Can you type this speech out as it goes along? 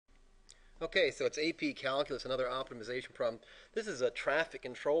Okay, so it's AP Calculus, another optimization problem. This is a traffic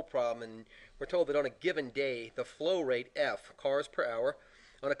control problem, and we're told that on a given day, the flow rate, F, cars per hour,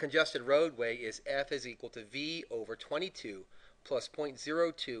 on a congested roadway is F is equal to V over 22 plus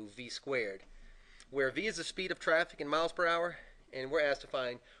 0.02 V squared, where V is the speed of traffic in miles per hour, and we're asked to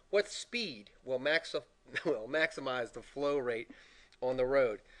find what speed will maximize the flow rate on the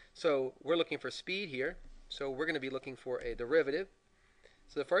road. So we're looking for speed here, so we're going to be looking for a derivative.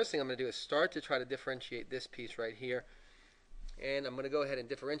 So the first thing I'm going to do is start to try to differentiate this piece right here. And I'm going to go ahead and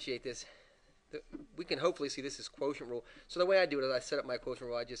differentiate this. We can hopefully see this is quotient rule. So the way I do it is I set up my quotient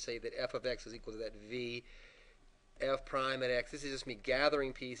rule. I just say that f of x is equal to that v. F prime at x. This is just me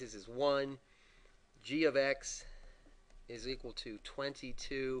gathering pieces is 1. G of x is equal to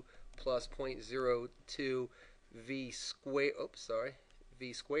 22 plus 0.02 v squared.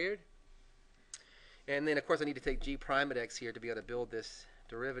 V squared. And then, of course, I need to take g prime at x here to be able to build this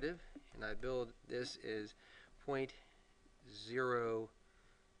derivative, and I build this is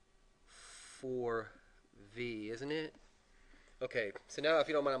 0.04v, isn't it? Okay, so now if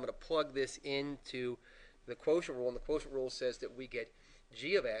you don't mind, I'm going to plug this into the quotient rule, and the quotient rule says that we get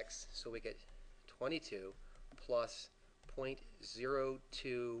g of x, so we get 22 plus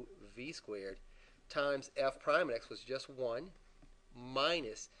 0.02 v squared times f prime at x was just 1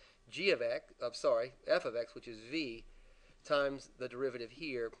 minus g of x, f of x, which is v, times the derivative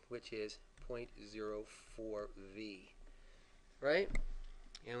here, which is 0.04v, right?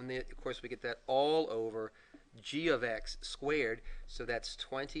 And then, of course, we get that all over g of x squared, so that's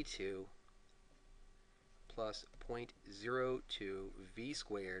 22 plus 0.02 v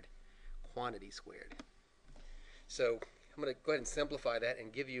squared, quantity squared. So I'm going to go ahead and simplify that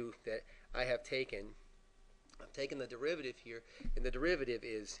and give you that I've taken the derivative here, and the derivative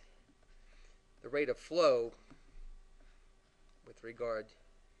is the rate of flow with regard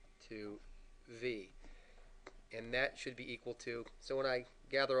to v, and that should be equal to, so when I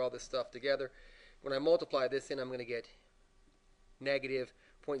gather all this stuff together, when I multiply this in, I'm going to get negative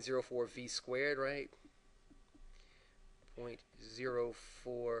 0.04 v squared, right?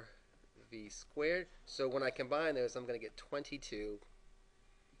 0.04 v squared. So when I combine those, I'm going to get 22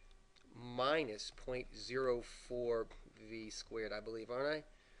 minus 0.04 v squared, I believe, aren't I?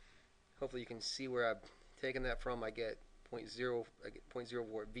 Hopefully you can see where I've taken that from. I get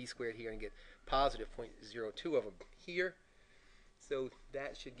 0.04 v squared here and get positive 0.02 of them here. So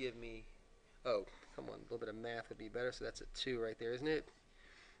that should give me, oh, come on, a little bit of math would be better. So that's a 2 right there, isn't it?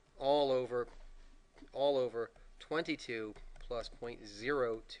 All over 22 plus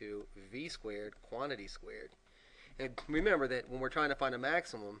 0.02 v squared, quantity squared. And remember that when we're trying to find a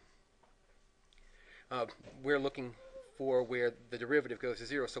maximum, we're looking for where the derivative goes to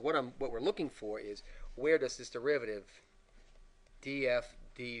 0. So what we're looking for is where does this derivative df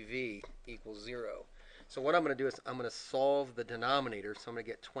dv equals 0. So what I'm going to do is I'm going to solve the denominator. So I'm going to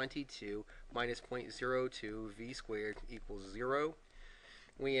get 22 minus 0.02 v squared equals 0.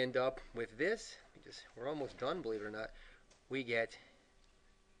 We end up with this. We're almost done, believe it or not. We get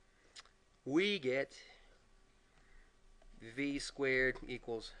v squared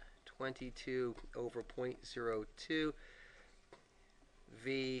equals 22 over 0.02.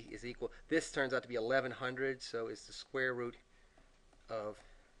 V is equal, this turns out to be 1100, so it's the square root of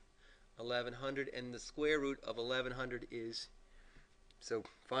 1100, and the square root of 1100 is, so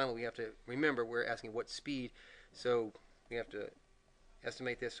finally we have to remember we're asking what speed, so we have to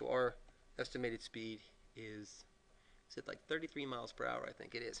estimate this. So our estimated speed is it like 33 miles per hour? I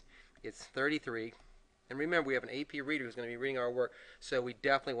think it is. It's 33. And remember, we have an AP reader who's going to be reading our work, so we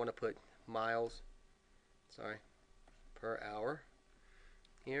definitely want to put miles per hour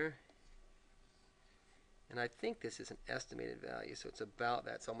here. And I think this is an estimated value, so it's about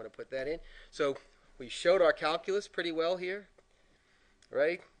that. So I'm going to put that in. So we showed our calculus pretty well here,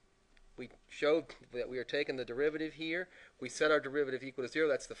 right? We showed that we are taking the derivative here. We set our derivative equal to 0.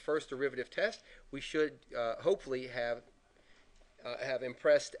 That's the first derivative test. We should hopefully have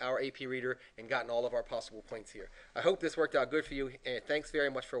impressed our AP reader and gotten all of our possible points here. I hope this worked out good for you, and thanks very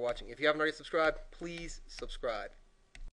much for watching. If you haven't already subscribed, please subscribe.